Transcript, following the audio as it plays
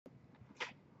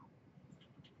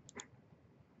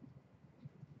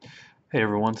Hey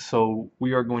everyone, so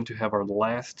we are going to have our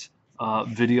last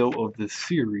video of this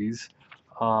series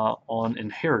on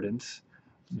inheritance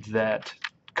that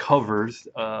covers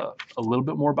a little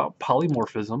bit more about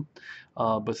polymorphism,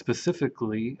 but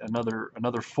specifically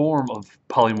another form of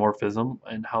polymorphism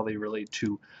and how they relate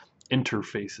to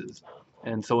interfaces.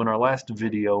 And so in our last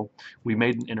video, we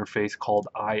made an interface called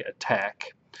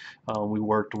iAttack. We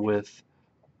worked with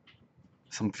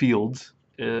some fields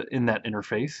in that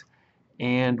interface,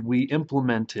 and we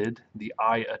implemented the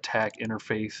iAttack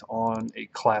interface on a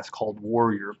class called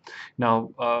Warrior.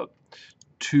 Now,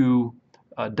 to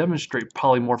demonstrate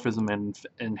polymorphism and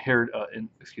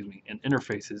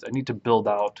interfaces, I need to build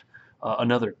out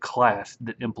another class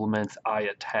that implements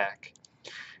iAttack.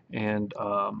 And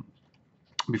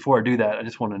before I do that, I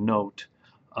just want to note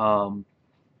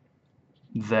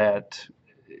that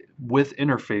with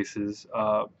interfaces,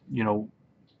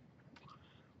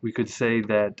 we could say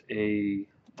that an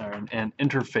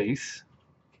interface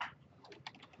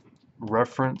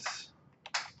reference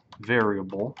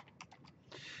variable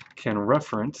can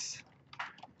reference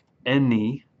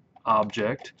any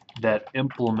object that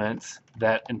implements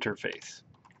that interface.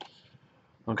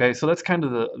 Okay, so that's kind of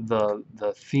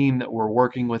the theme that we're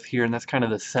working with here, and that's kind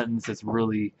of the sentence that's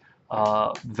really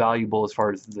valuable as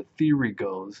far as the theory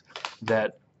goes,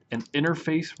 that an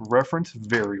interface reference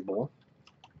variable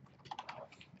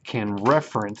can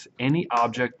reference any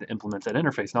object that implements that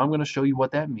interface. Now I'm going to show you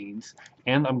what that means,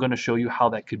 and I'm going to show you how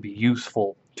that could be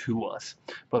useful to us.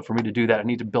 But for me to do that, I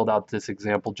need to build out this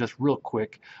example just real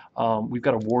quick. We've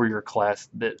got a warrior class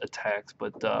that attacks,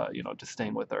 but just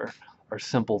staying with our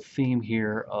simple theme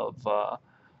here of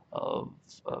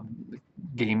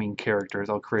gaming characters,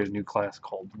 I'll create a new class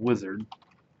called wizard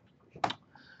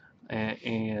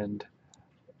and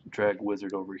drag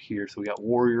wizard over here. So we got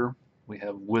warrior, we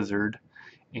have wizard.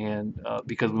 And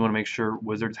because we want to make sure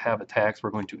wizards have attacks, we're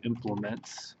going to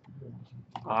implement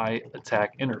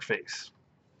iAttack interface.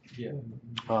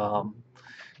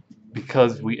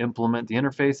 Because we implement the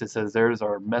interface, it says there's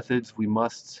our methods we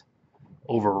must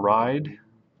override.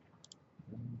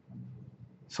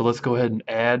 So let's go ahead and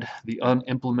add the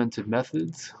unimplemented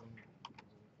methods,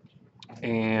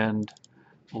 and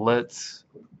let's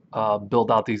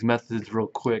build out these methods real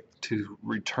quick to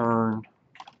return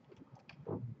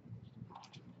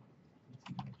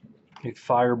a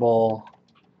fireball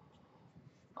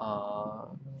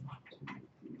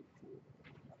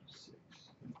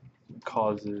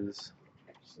causes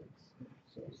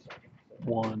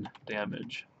 1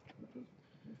 damage.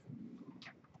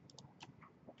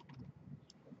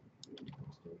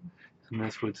 And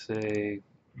this would say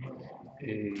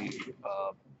a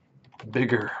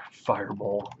bigger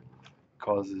fireball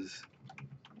causes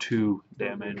 2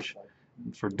 damage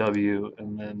for W,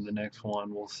 and then the next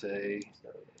one will say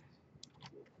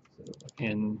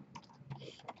an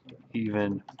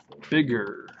even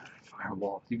bigger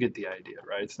fireball. You get the idea,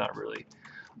 right? It's not really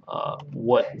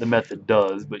what the method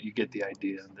does, but you get the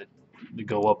idea that they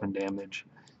go up in damage.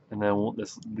 And then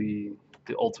the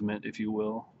ultimate, if you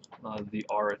will, the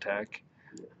R attack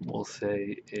will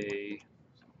say a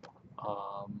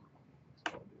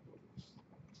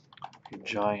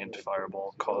giant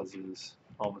fireball causes,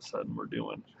 all of a sudden we're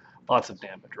doing lots of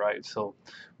damage, right? So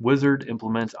wizard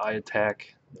implements iAttack.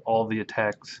 All the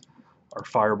attacks are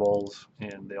fireballs,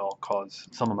 and they all cause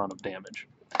some amount of damage.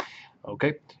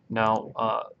 Okay, now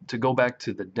to go back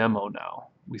to the demo now,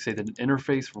 we say that an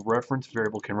interface reference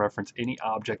variable can reference any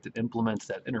object that implements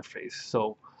that interface.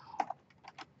 So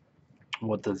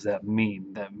what does that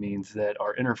mean? That means that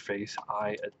our interface,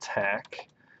 iAttack,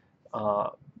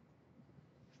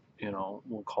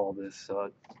 we'll call this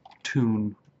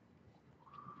tune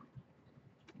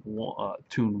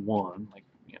 1, like,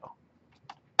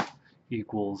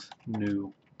 equals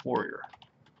new warrior.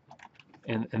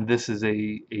 And this is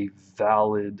a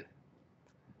valid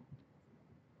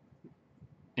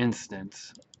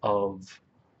instance of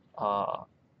a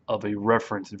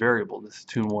reference variable. This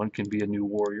tune1 can be a new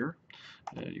warrior.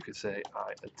 You could say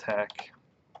iAttack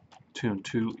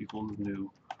tune2 equals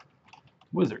new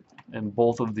wizard. And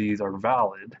both of these are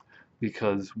valid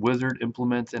because wizard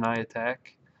implements an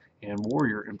iAttack and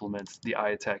warrior implements the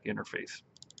iAttack interface.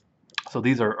 So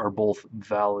these are both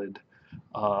valid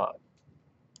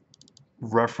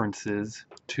references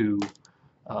to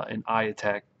an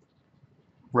iAttack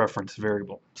reference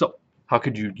variable. So how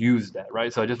could you use that,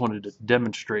 right? So I just wanted to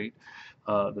demonstrate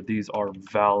that these are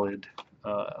valid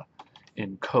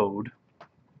in code.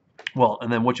 Well, and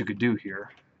then what you could do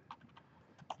here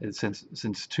is, since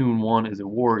tune1 is a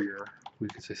warrior, we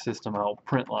could say system out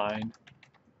println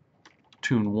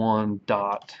tune1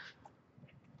 dot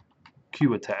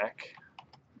qattack,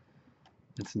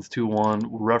 And since 2-1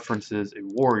 references a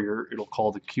warrior, it'll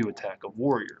call the Q attack of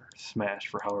warrior, smash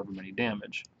for however many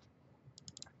damage.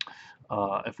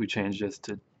 If we change this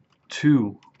to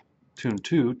tune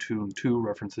 2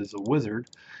 references a wizard,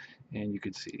 and you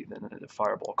can see then the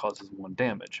fireball causes 1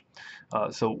 damage.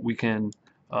 So we can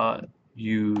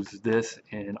use this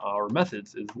in our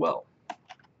methods as well.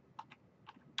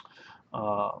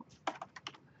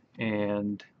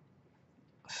 And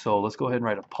so let's go ahead and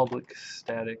write a public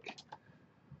static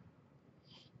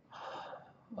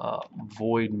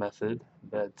void method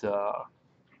that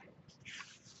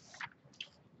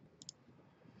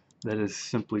that is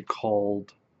simply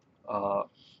called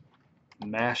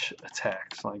mash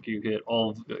attacks. Like you get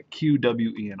all the Q,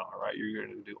 W, E, and R, right? You're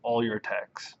going to do all your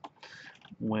attacks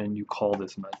when you call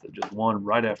this method, just one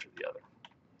right after the other.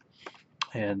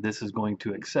 And this is going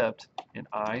to accept an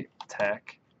I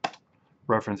attack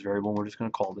reference variable, and we're just going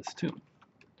to call this tune.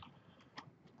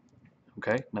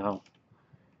 Okay, now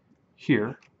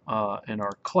here in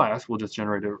our class, we'll just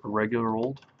generate a regular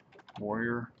old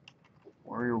warrior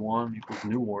 1 equals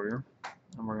new warrior,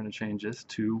 and we're going to change this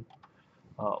to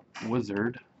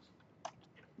wizard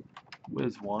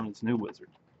wiz1 is new wizard.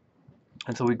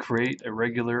 And so we create a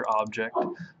regular object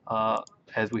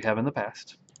as we have in the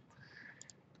past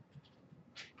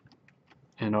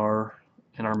in our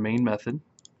main method,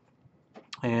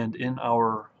 and in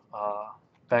our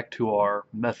back to our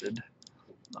method,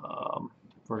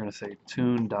 we're going to say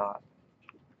tune dot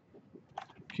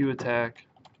Q attack,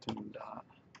 tune dot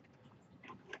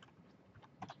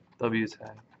W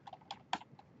attack,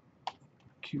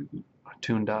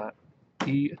 tune dot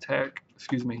E attack,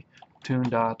 tune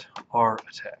dot R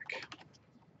attack.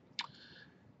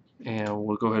 And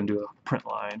we'll go ahead and do a print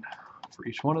line for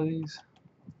each one of these.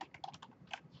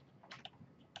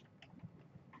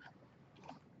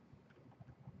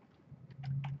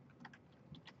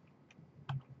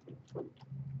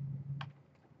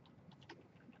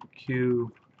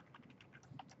 Q,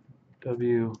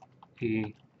 W,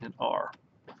 E, and R.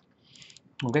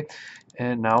 Okay,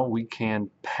 and now we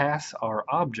can pass our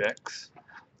objects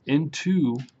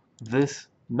into this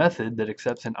method that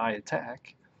accepts an I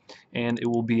attack, and it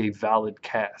will be a valid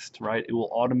cast, right? It will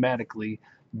automatically,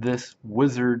 this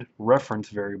wizard reference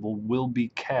variable will be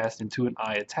cast into an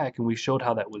I attack, and we showed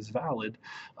how that was valid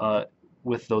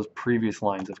with those previous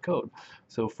lines of code.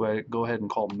 So if I go ahead and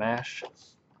call mash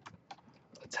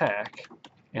attack,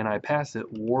 and I pass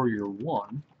it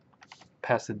warrior1,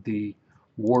 pass it the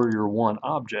warrior1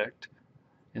 object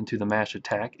into the mash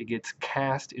attack, it gets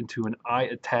cast into an I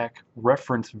attack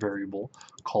reference variable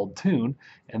called tune,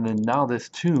 and then now this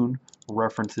tune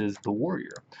references the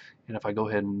warrior. And if I go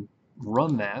ahead and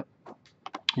run that,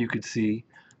 you could see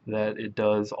that it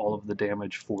does all of the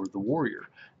damage for the warrior.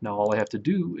 Now all I have to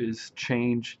do is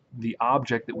change the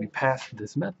object that we passed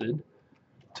this method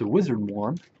to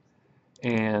wizard1,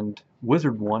 and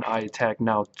wizard1 I attack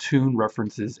now tune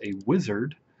references a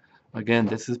wizard. Again,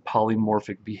 this is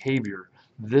polymorphic behavior.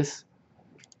 This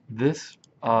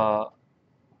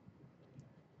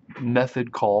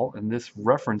method call and this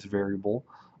reference variable,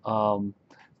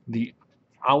 the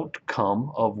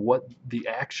outcome of what the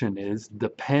action is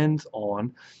depends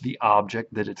on the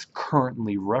object that it's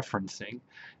currently referencing,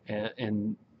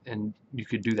 and you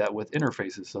could do that with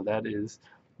interfaces. So that is,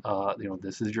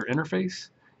 this is your interface,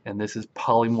 and this is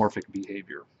polymorphic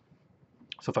behavior.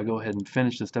 So if I go ahead and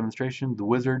finish this demonstration, the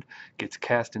wizard gets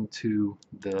cast into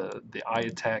the I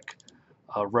attack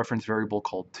reference variable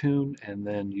called tune, and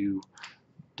then you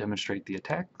demonstrate the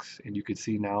attacks, and you can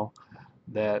see now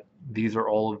that these are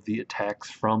all of the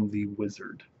attacks from the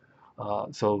wizard.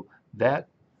 So that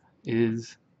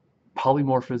is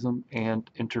polymorphism and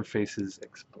interfaces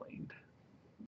explained.